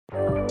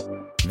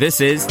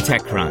This is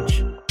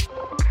TechCrunch.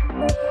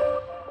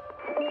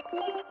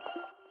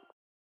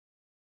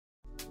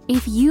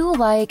 If you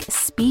like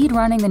speed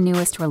running the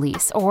newest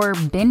release or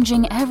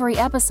binging every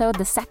episode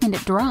the second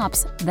it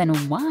drops, then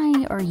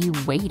why are you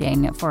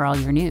waiting for all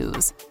your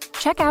news?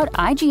 Check out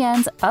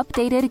IGN's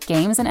updated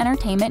Games and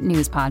Entertainment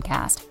News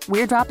podcast.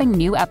 We're dropping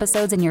new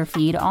episodes in your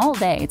feed all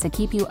day to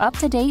keep you up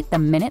to date the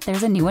minute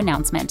there's a new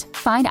announcement.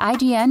 Find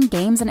IGN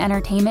Games and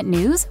Entertainment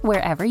News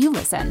wherever you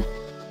listen.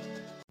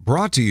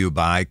 Brought to you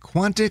by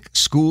Quantic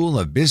School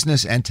of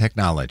Business and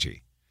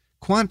Technology.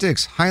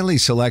 Quantic's highly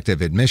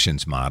selective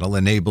admissions model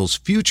enables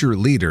future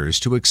leaders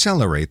to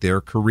accelerate their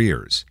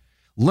careers.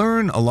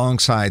 Learn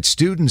alongside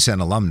students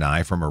and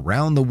alumni from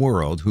around the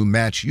world who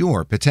match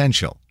your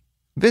potential.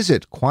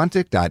 Visit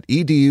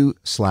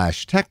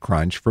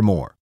quantic.edu/TechCrunch for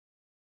more.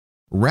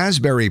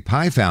 Raspberry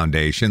Pi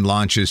Foundation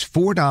launches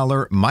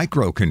 $4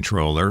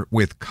 microcontroller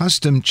with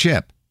custom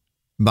chip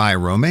by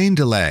Romain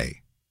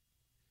Delay.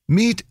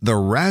 Meet the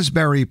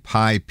Raspberry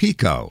Pi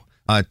Pico,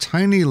 a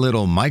tiny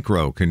little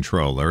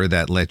microcontroller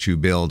that lets you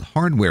build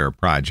hardware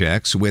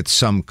projects with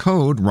some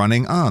code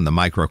running on the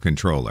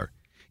microcontroller.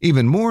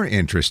 Even more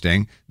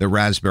interesting, the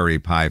Raspberry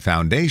Pi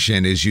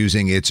Foundation is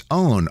using its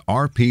own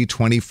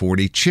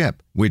RP2040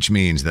 chip, which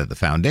means that the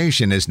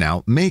Foundation is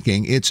now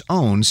making its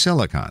own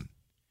silicon.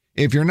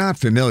 If you're not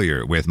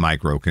familiar with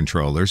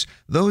microcontrollers,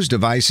 those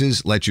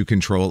devices let you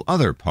control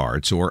other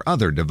parts or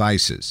other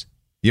devices.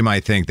 You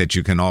might think that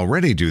you can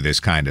already do this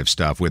kind of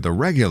stuff with a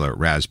regular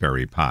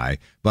Raspberry Pi,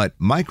 but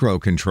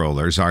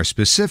microcontrollers are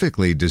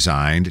specifically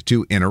designed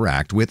to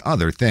interact with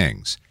other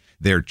things.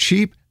 They're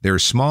cheap, they're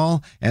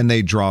small, and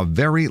they draw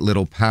very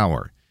little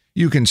power.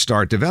 You can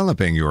start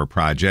developing your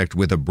project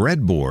with a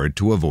breadboard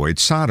to avoid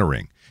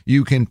soldering.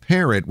 You can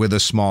pair it with a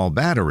small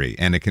battery,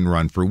 and it can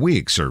run for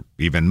weeks or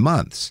even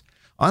months.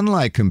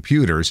 Unlike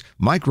computers,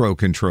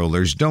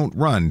 microcontrollers don't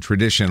run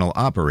traditional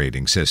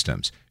operating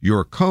systems.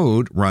 Your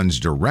code runs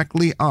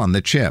directly on the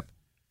chip.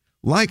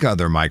 Like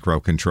other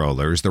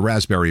microcontrollers, the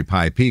Raspberry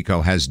Pi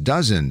Pico has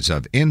dozens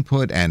of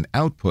input and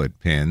output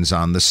pins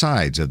on the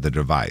sides of the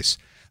device.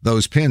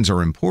 Those pins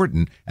are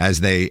important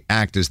as they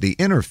act as the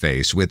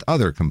interface with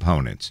other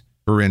components.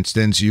 For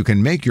instance, you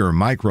can make your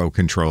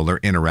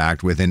microcontroller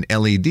interact with an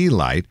LED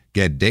light,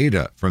 get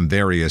data from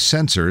various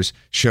sensors,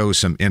 show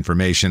some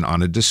information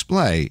on a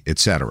display,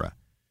 etc.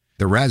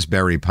 The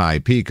Raspberry Pi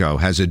Pico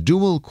has a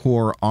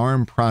dual-core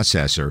ARM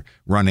processor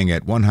running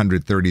at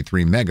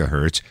 133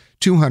 MHz,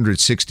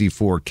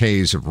 264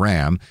 Ks of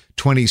RAM,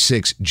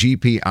 26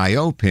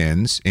 GPIO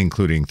pins,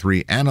 including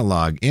 3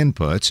 analog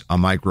inputs, a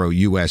micro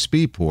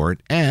USB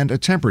port, and a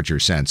temperature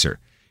sensor.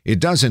 It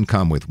doesn't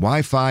come with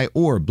Wi-Fi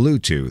or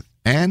Bluetooth,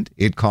 and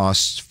it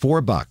costs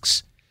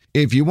 $4.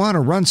 If you want to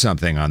run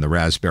something on the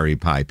Raspberry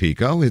Pi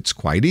Pico, it's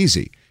quite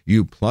easy.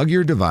 You plug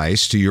your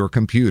device to your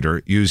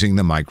computer using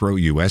the micro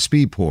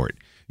USB port.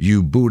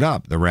 You boot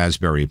up the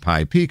Raspberry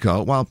Pi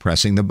Pico while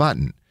pressing the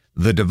button.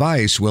 The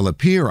device will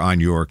appear on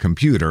your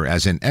computer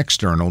as an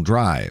external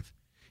drive.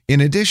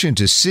 In addition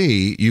to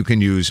C, you can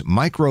use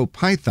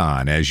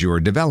MicroPython as your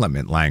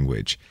development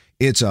language.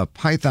 It's a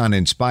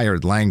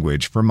Python-inspired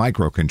language for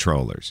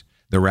microcontrollers.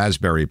 The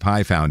Raspberry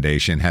Pi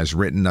Foundation has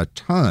written a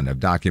ton of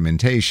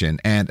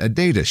documentation and a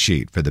data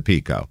sheet for the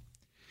Pico.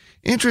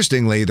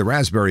 Interestingly, the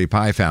Raspberry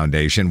Pi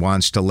Foundation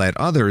wants to let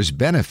others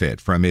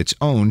benefit from its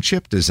own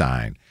chip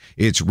design.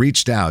 It's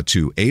reached out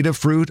to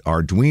Adafruit,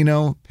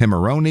 Arduino,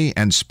 Pimoroni,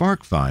 and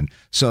SparkFun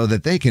so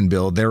that they can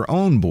build their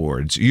own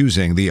boards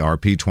using the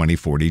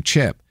RP2040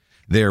 chip.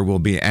 There will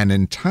be an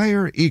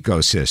entire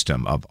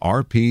ecosystem of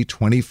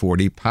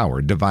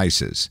RP2040-powered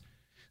devices.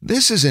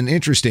 This is an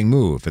interesting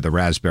move for the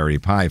Raspberry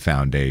Pi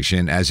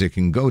Foundation as it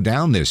can go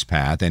down this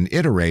path and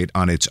iterate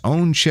on its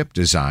own chip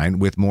design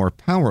with more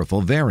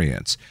powerful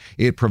variants.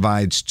 It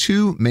provides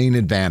two main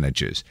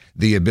advantages: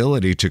 the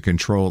ability to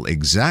control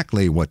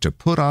exactly what to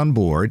put on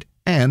board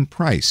and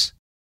price.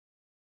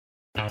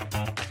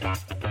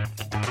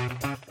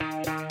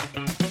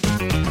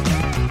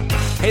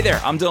 Hey there,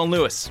 I'm Dylan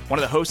Lewis, one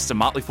of the hosts of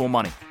Motley Fool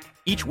Money.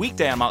 Each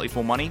weekday on Motley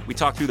Fool Money, we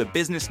talk through the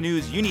business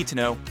news you need to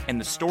know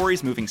and the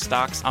stories moving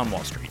stocks on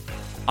Wall Street.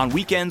 On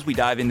weekends, we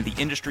dive into the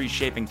industries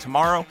shaping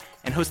tomorrow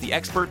and host the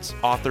experts,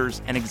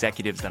 authors, and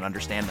executives that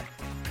understand them.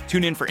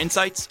 Tune in for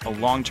insights, a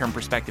long-term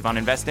perspective on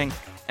investing,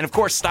 and of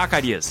course, stock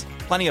ideas.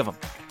 Plenty of them.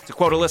 To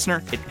quote a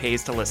listener, it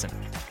pays to listen.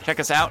 Check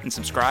us out and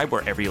subscribe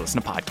wherever you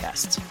listen to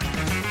podcasts.